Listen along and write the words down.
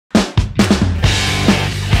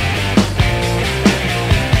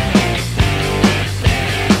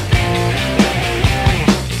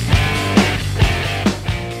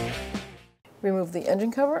remove the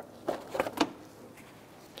engine cover.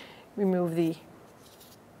 Remove the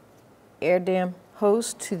air dam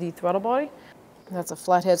hose to the throttle body. That's a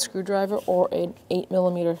flathead screwdriver or an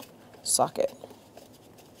 8mm socket.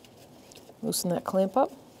 Loosen that clamp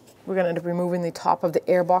up. We're going to end up removing the top of the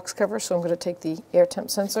air box cover, so I'm going to take the air temp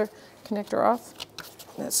sensor connector off.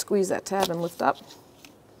 Let's squeeze that tab and lift up.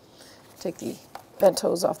 Take the vent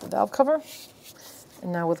hose off the valve cover.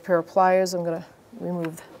 And now with a pair of pliers, I'm going to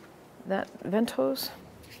remove that vent hose,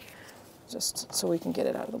 just so we can get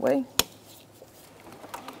it out of the way.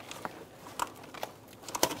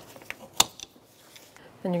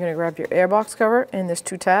 Then you're going to grab your airbox cover, and there's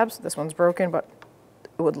two tabs. This one's broken, but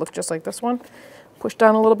it would look just like this one. Push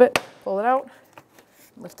down a little bit, pull it out,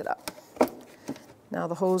 lift it up. Now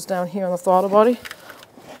the hose down here on the throttle body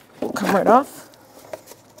will come right off.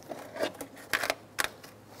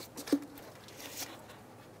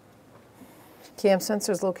 Cam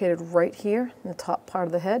sensor is located right here in the top part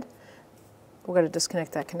of the head. We're going to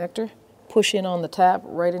disconnect that connector, push in on the tab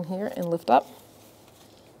right in here and lift up.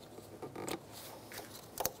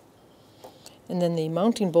 And then the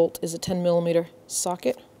mounting bolt is a 10mm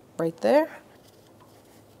socket right there.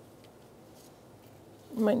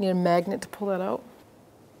 You might need a magnet to pull that out.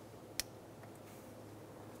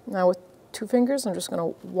 Now with two fingers, I'm just going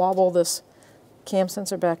to wobble this cam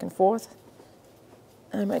sensor back and forth.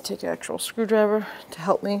 I might take an actual screwdriver to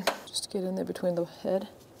help me just to get in there between the head.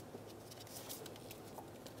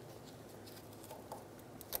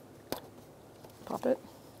 Pop it.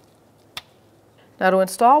 Now to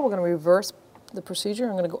install, we're going to reverse the procedure.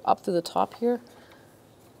 I'm going to go up to the top here.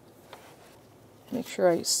 Make sure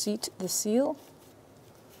I seat the seal.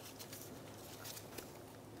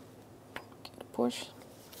 Give it a push.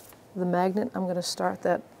 The magnet, I'm going to start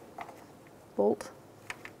that bolt.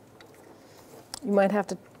 You might have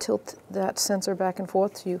to tilt that sensor back and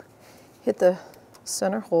forth till you hit the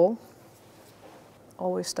center hole.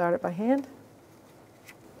 Always start it by hand.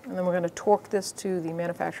 And then we're going to torque this to the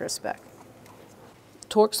manufacturer's spec.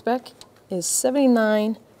 Torque spec is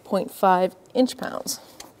 79.5 inch-pounds.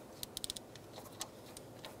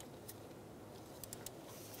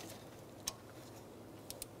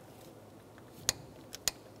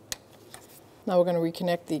 Now we're going to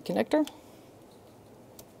reconnect the connector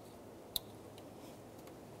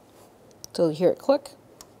till you hear it click.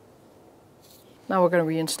 Now we're going to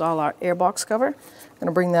reinstall our airbox cover. I'm going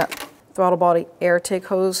to bring that throttle body air take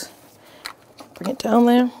hose, bring it down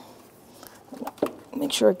there.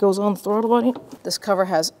 Make sure it goes on the throttle body. This cover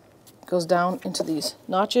goes down into these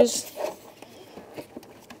notches,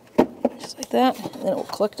 just like that, and then it will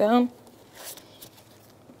click down.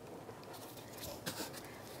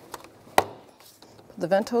 Put the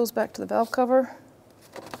vent hose back to the valve cover.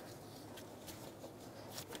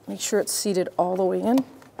 Make sure it's seated all the way in.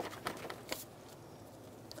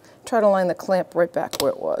 Try to line the clamp right back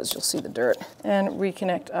where it was. You'll see the dirt. And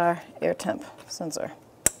reconnect our air temp sensor.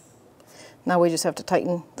 Now we just have to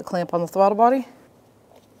tighten the clamp on the throttle body.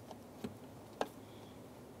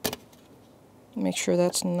 Make sure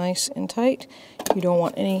that's nice and tight. You don't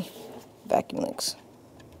want any vacuum leaks.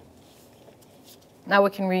 Now we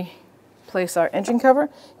can replace our engine cover.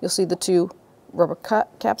 You'll see the two rubber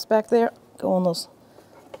caps back there. Go on those.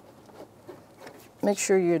 Make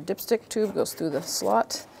sure your dipstick tube goes through the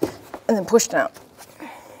slot and then push down.